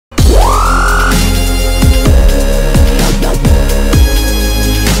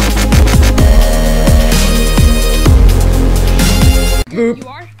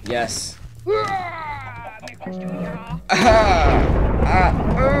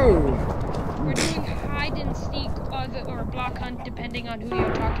Oh. We're doing hide and seek or block hunt depending on who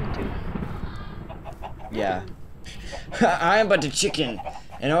you're talking to. Yeah. I am but a chicken,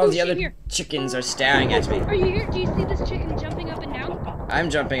 and all the other chickens are staring at me. Are you here? Do you see this chicken jumping up and down? I'm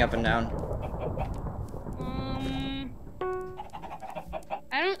jumping up and down.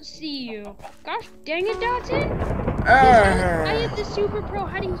 I don't see you. Gosh dang it, Dotson! I have the super pro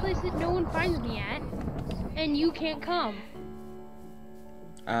hiding place that no one finds me at, and you can't come.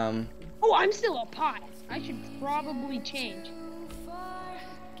 Oh, I'm still a pot. I should probably change.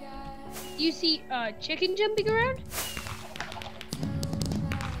 Do you see chicken jumping around?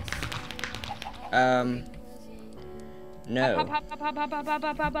 No. Hop.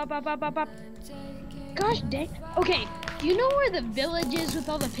 Gosh dang. Okay, do you know where the village is with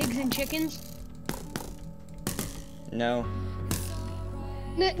all the pigs and chickens? No.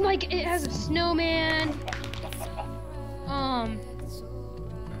 Like, it has a snowman.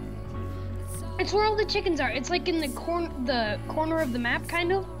 It's where all the chickens are. It's like in the corner of the map,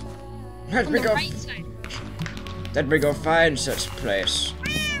 kind of. Let On me the go. right side. Let me go find such place.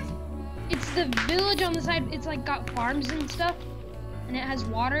 It's the village on the side. It's like got farms and stuff, and it has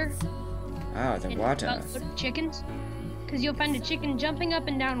water. Oh, the water. Chickens, because you'll find a chicken jumping up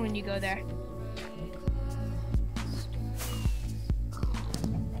and down when you go there.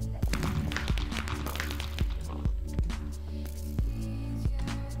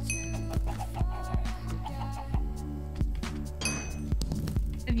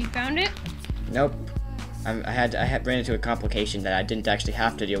 Have you found it? Nope. I had ran into a complication that I didn't actually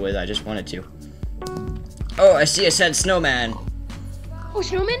have to deal with. I just wanted to. Oh, I see a said snowman. Oh,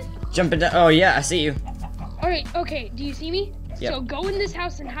 snowman? Jumping down. Oh yeah, I see you. All right. Okay. Do you see me? Yep. So go in this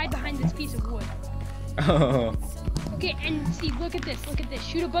house and hide behind this piece of wood. Oh. Okay. And see, look at this. Look at this.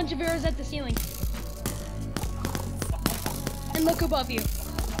 Shoot a bunch of arrows at the ceiling. And look above you.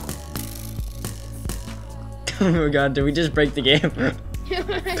 Oh my god, did we just break the game?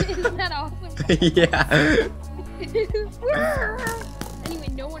 Isn't that awesome? Yeah. Anyway,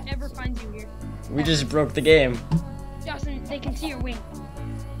 no one ever finds you here. We just broke the game. Dawson, they can see your wing.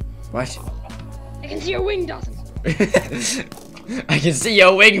 What? I can see your wing, Dawson. I can see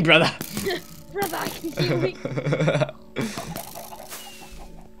your wing, brother. Brother, I can see your wing.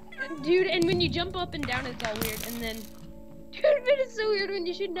 Dude, and when you jump up and down, it's all weird. And then, dude, it is so weird when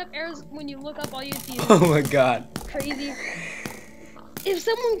you shoot enough arrows. When you look up, all you see is Oh my god. crazy.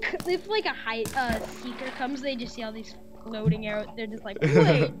 If like a seeker comes, they just see all these floating arrows. They're just like,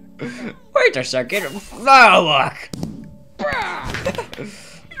 wait. Wait a second. Now look.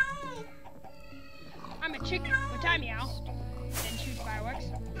 I'm a chicken. What time, meow? And shoot fireworks.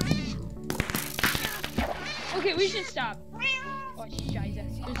 Okay, we should stop. Oh, scheiße.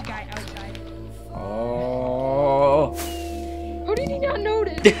 There's a guy outside. Oh. How did he not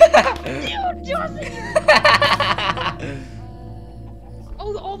notice? Dude, Dawson!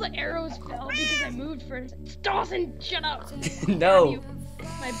 Oh, all the arrows fell because I moved first. Dawson, shut up! No.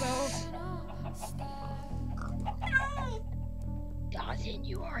 My bow. Dawson,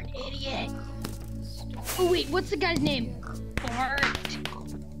 you are an idiot. Oh wait, what's the guy's name?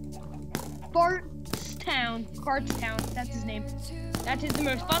 Bartstown. That's his name. That is the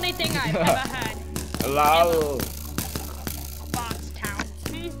most funny thing I've ever had. Hello. Bartstown.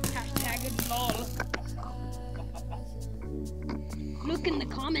 Hashtag lol. Look in the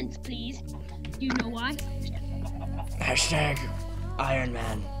comments, please. Do you know why? Hashtag Iron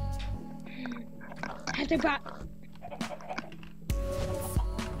Man. Hashtag bot.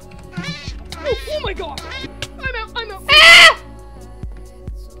 Oh my god! I'm out! Ah!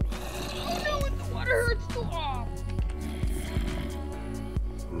 Oh no, the water hurts so off.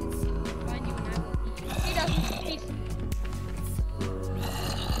 Find you now. He doesn't taste.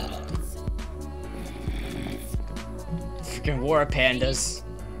 Freaking war pandas.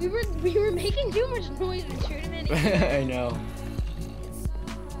 We were making too much noise and shooting at each other. I know.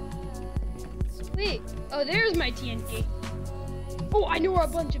 Wait. Oh, there's my TNT. Oh, I know where a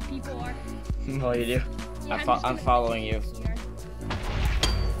bunch of people are. Oh, you do? Yeah, I'm following you.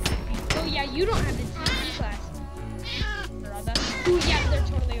 Oh yeah, you don't have the TNT class. Brother. Oh yeah, they're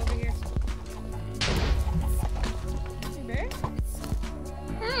totally over here. Bear?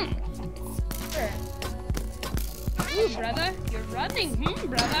 Bear. Ooh, brother, you're running,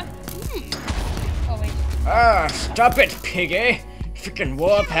 brother. Oh wait. Ah, stop it, piggy! Freaking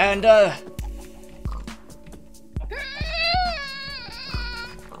war panda!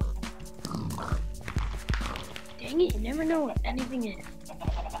 Dang it, you never know what anything is.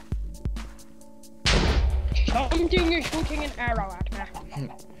 Something is shooting an arrow at me.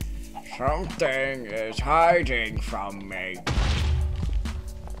 Something is hiding from me.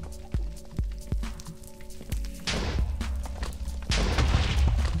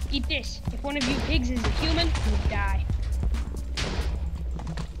 Eat this. If one of you pigs is a human, you'll die.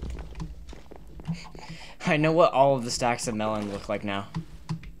 I know what all of the stacks of melon look like now.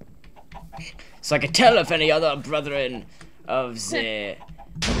 So I can tell if any other brethren of the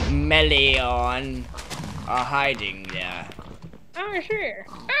Melion are hiding there. Oh, sure.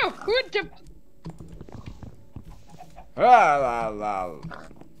 Oh, what the...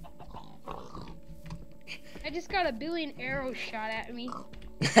 I just got a billion arrows shot at me.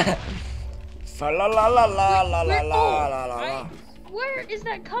 Fa la la la la la la la la la. Where is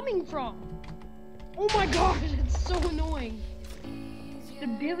that coming from? Oh my gosh, it's so annoying. The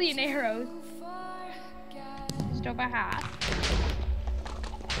billion arrows. Just over half.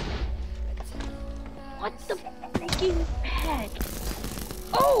 What the freaking heck?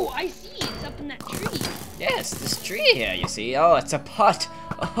 Oh, I see. It's up in that tree. Yes, this tree here, you see. Oh, it's a pot.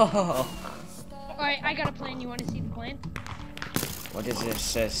 Oh. Alright, I got a plan. You want to see the plan? What is this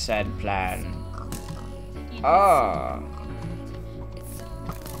said plan? Oh.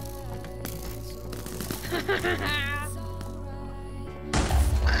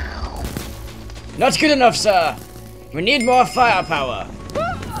 Not good enough, sir. We need more firepower.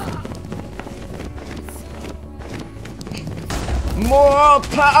 More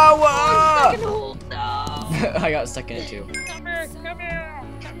power! Oh, no. I got stuck in it too. Come here, come here,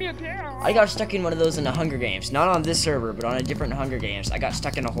 come here. I got stuck in one of those in the Hunger Games. Not on this server, but on a different Hunger Games. I got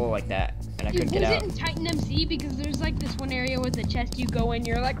stuck in a hole like that, and I couldn't get out. Was it in Titan MC? Because there's like this one area with the chest you go in,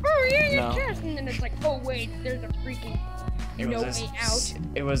 you're like, oh yeah, your chest, and then it's like, oh wait, there's a freaking no way out.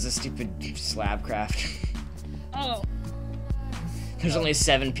 It was a stupid slab craft. Oh. There's only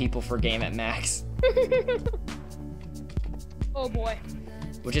 7 people per game at max. Oh boy.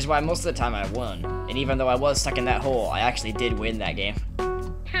 Which is why most of the time I won. And even though I was stuck in that hole, I actually did win that game.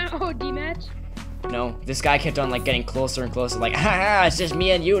 How? D-match? No, this guy kept on like getting closer and closer, like, ha, it's just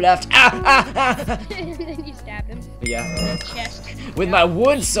me and you left. Ah, ah, ah. And then you stabbed him. Yeah. Chest. With my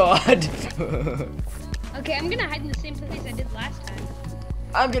wood sword. Okay, I'm gonna hide in the same place I did last time.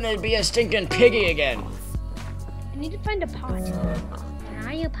 I'm gonna be a stinking piggy again. I need to find a pot. Can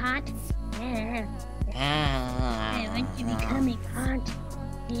I a pot? Yeah. I want to become a pot.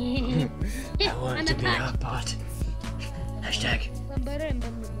 I want to be a pot. Hashtag.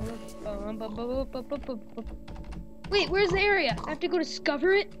 Wait, where's the area? I have to go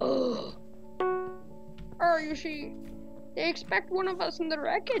discover it? Oh. Oh, you see, they expect one of us in the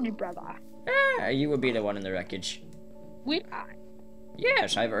wreckage, brother. Ah, you would be the one in the wreckage. Will I?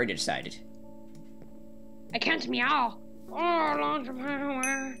 Yes, I've already decided. I can't meow. Oh, launch of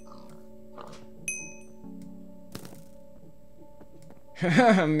power.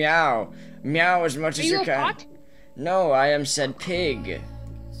 Meow. Meow as much as you can. Are you a pot? No, I am said pig.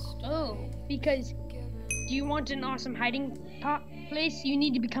 Oh, because do you want an awesome hiding pot place? You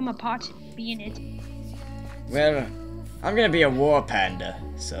need to become a pot, be in it. Well, I'm gonna be a war panda,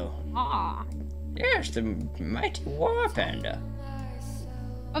 so. Ah. Yes, the mighty war panda.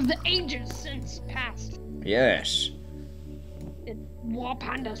 Of the ages since past. Yes. The war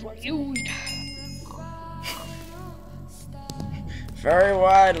pandas were used. Very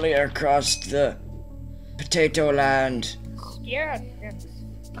widely across the potato land. Yeah.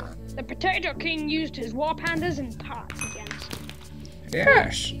 The Potato King used his war pandas and pots against.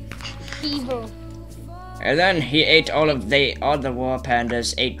 Yes. Evil. And then he ate all the war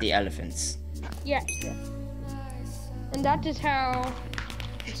pandas ate the elephants. Yes. And that is how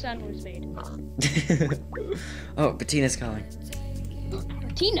the sun was made. Oh, Bettina's calling.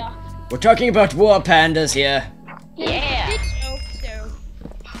 Bettina? We're talking about war pandas here. Yeah.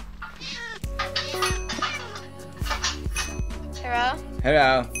 Hello?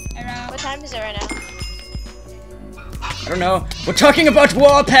 Hello. Hello. What time is it right now? I don't know. We're talking about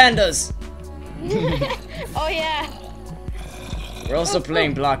war pandas. Oh yeah. We're also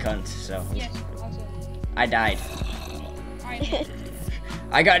playing Block Hunt, so. Yes, also. I died.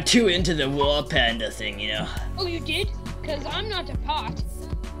 I got too into the war panda thing, you know. Oh, you did? Because I'm not a pot.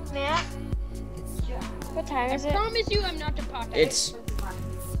 Matt? What time is I it? promise you I'm not a pot. It's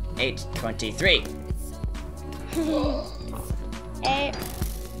 8:23. Eight.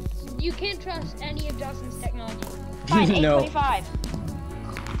 You can't trust any of Dawson's technology. Fine, No. 8:25.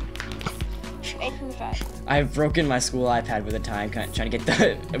 8:25. I've broken my school iPad with a time, trying to get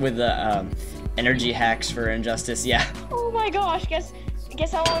the energy hacks for Injustice. Yeah. Oh my gosh, guess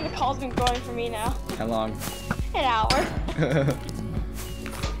how long the call's been going for me now? How long? An hour.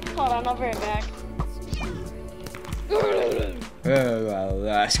 Hold on, I'll bring it back.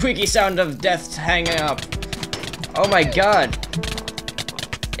 Squeaky sound of death hanging up. Oh my god.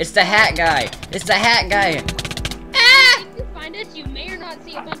 It's the hat guy. It's the hat guy. Ah! If you find us, you may or not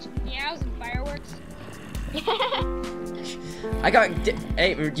see a bunch of meows and fireworks.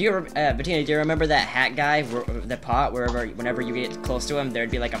 Hey, Bettina, do you remember that hat guy, the pot, whenever you get close to him,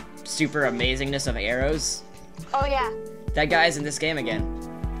 there'd be like a super amazingness of arrows? Oh yeah. That guy's in this game again.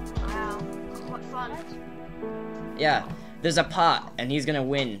 Wow. What fun. Yeah, there's a pot, and he's gonna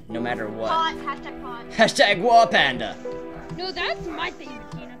win no matter what. Pot. Hashtag pot. Hashtag War Panda. No, that's my thing,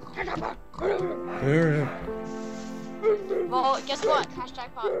 Bettina. Well, guess what?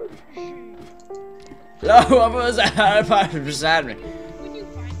 Hashtag pot. No, what was that pot beside me? When you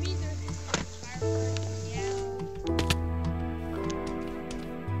find me,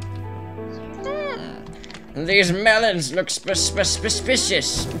 there's These melons look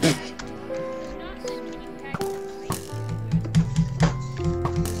suspicious.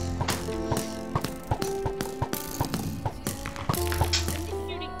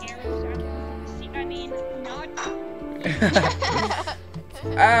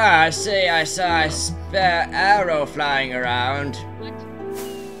 Ah, I see, I saw a spare arrow flying around. What?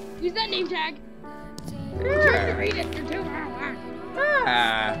 Use that name tag. Read it.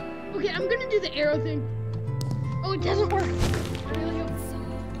 Ah. Okay, I'm gonna do the arrow thing. Oh, it doesn't work. I really hope.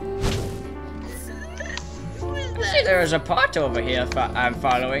 Who is I see that? there's a pot over here I'm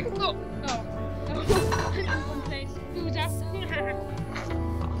following. Oh. Who's that?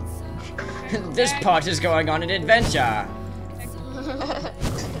 This pot is going on an adventure.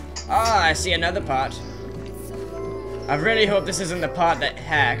 Ah, I see another pot. I really hope this isn't the pot that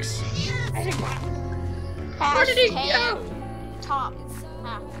hacks. Where did he go? Top.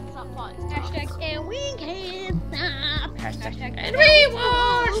 Top pot. Hashtag and we can't stop. Hashtag and we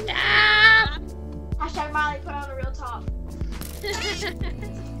won't stop. Hashtag Miley put on a real top.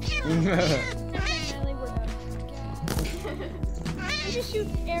 I just shoot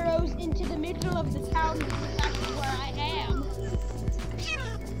arrows into the middle of the town because that's where I am.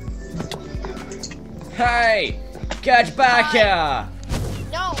 Hey, get back here!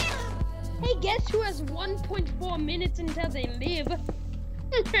 No. Hey, guess who has 1.4 minutes until they live?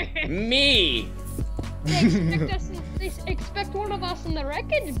 Me! They expect one of us in the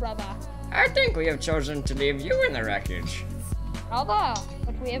wreckage, brother. I think we have chosen to leave you in the wreckage. Brother,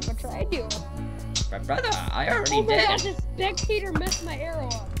 but we have betrayed you. But brother, I already Oh my did. gosh, a spectator messed my arrow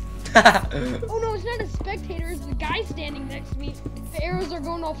up. Oh no, it's not a spectator, it's the guy standing next to me. The arrows are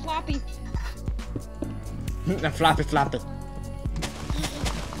going all floppy. Floppy. Flappy.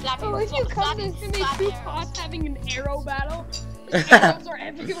 Oh, if you come, there's gonna be Flappy two arrows. pots having an arrow battle. The arrows are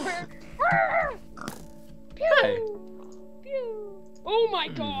everywhere. Pew! Hey. Pew! Oh my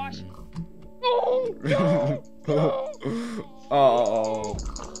gosh! Oh no! No! Oh.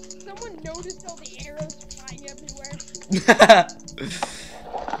 Someone noticed all the arrows flying everywhere.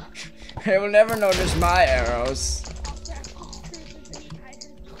 They will never notice my arrows.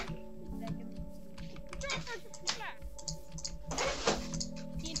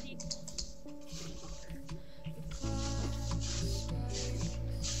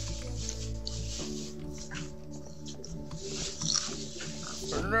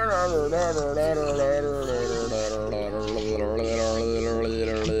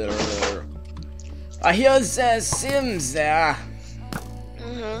 I hear there's Sims there.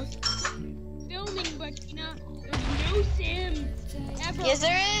 Filming, but there's no Sims ever. Yes,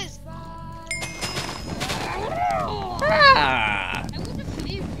 there is. Ah. I would have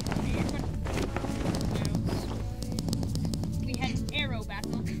lived there, but we had an arrow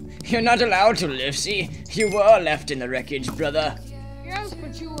battle. You're not allowed to live, see? You were left in the wreckage, brother. Yes,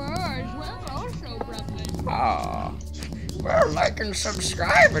 but you were as well also, brother. Aw. Well, like and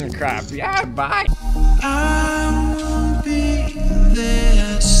subscribe and crap. Yeah, bye. I won't be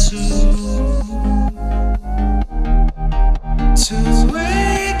there soon to